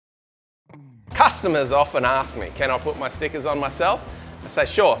Customers often ask me, can I put my stickers on myself? I say,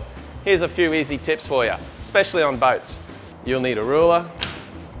 sure. Here's a few easy tips for you, especially on boats. You'll need a ruler,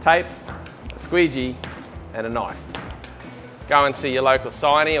 tape, a squeegee, and a knife. Go and see your local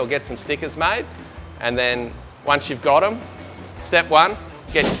signee or get some stickers made, and then once you've got them, step one,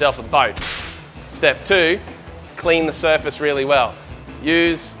 get yourself a boat. Step two, clean the surface really well.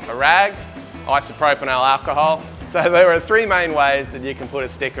 Use a rag, isopropanol alcohol. So there are three main ways that you can put a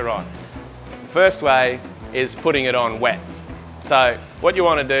sticker on. The first way is putting it on wet. So what you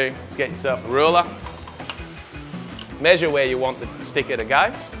want to do is get yourself a ruler, measure where you want the sticker to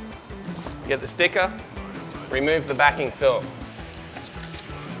go, get the sticker, remove the backing film.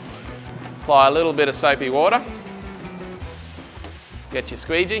 Apply a little bit of soapy water, get your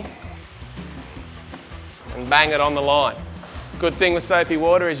squeegee, and bang it on the line. Good thing with soapy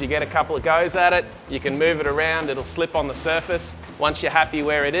water is you get a couple of goes at it, you can move it around, it'll slip on the surface. Once you're happy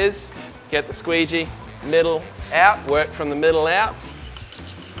where it is, get the squeegee, middle out, work from the middle out.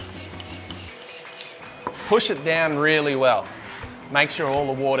 Push it down really well. Make sure all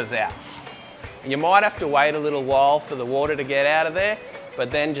the water's out. You might have to wait a little while for the water to get out of there,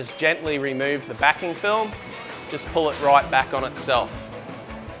 but then just gently remove the backing film, just pull it right back on itself.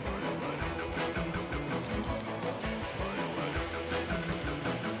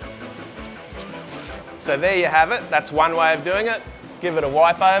 So there you have it, that's one way of doing it. Give it a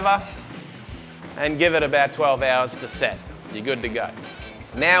wipe over and give it about 12 hours to set. You're good to go.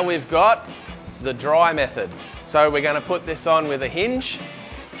 Now we've got the dry method. So we're going to put this on with a hinge,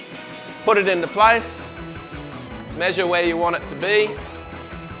 put it into place, measure where you want it to be,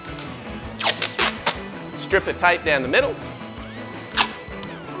 strip of tape down the middle,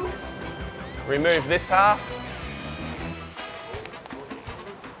 remove this half,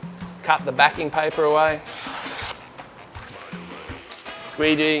 cut the backing paper away,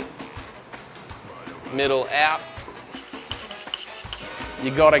 squeegee, middle out.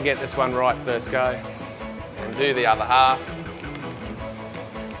 You got to get this one right first go, and do the other half.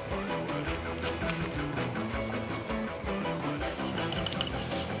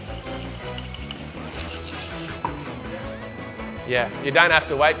 Yeah, you don't have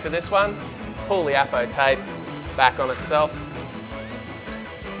to wait for this one. Pull the apo tape back on itself.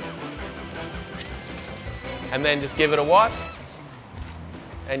 And then just give it a wipe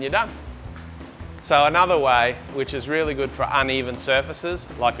and you're done. So another way, which is really good for uneven surfaces,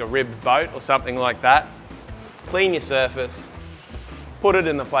 like a ribbed boat or something like that, clean your surface, put it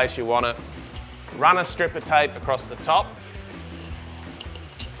in the place you want it, run a strip of tape across the top,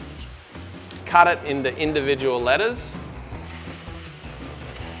 cut it into individual letters,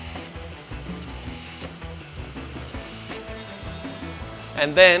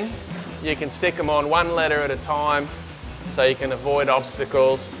 and then you can stick them on one letter at a time so you can avoid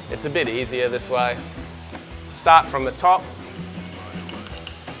obstacles. It's a bit easier this way. Start from the top.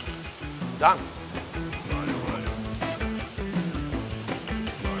 Done.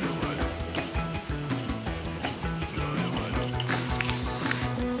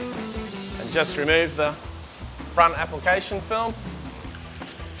 And just remove the front application film.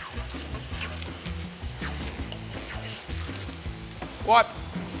 Wipe.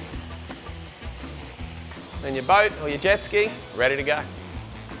 And your boat or your jet ski, ready to go.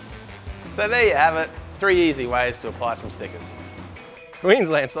 So there you have it, 3 easy ways to apply some stickers.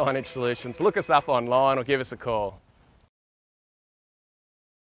 Queensland Signage Solutions, look us up online or give us a call.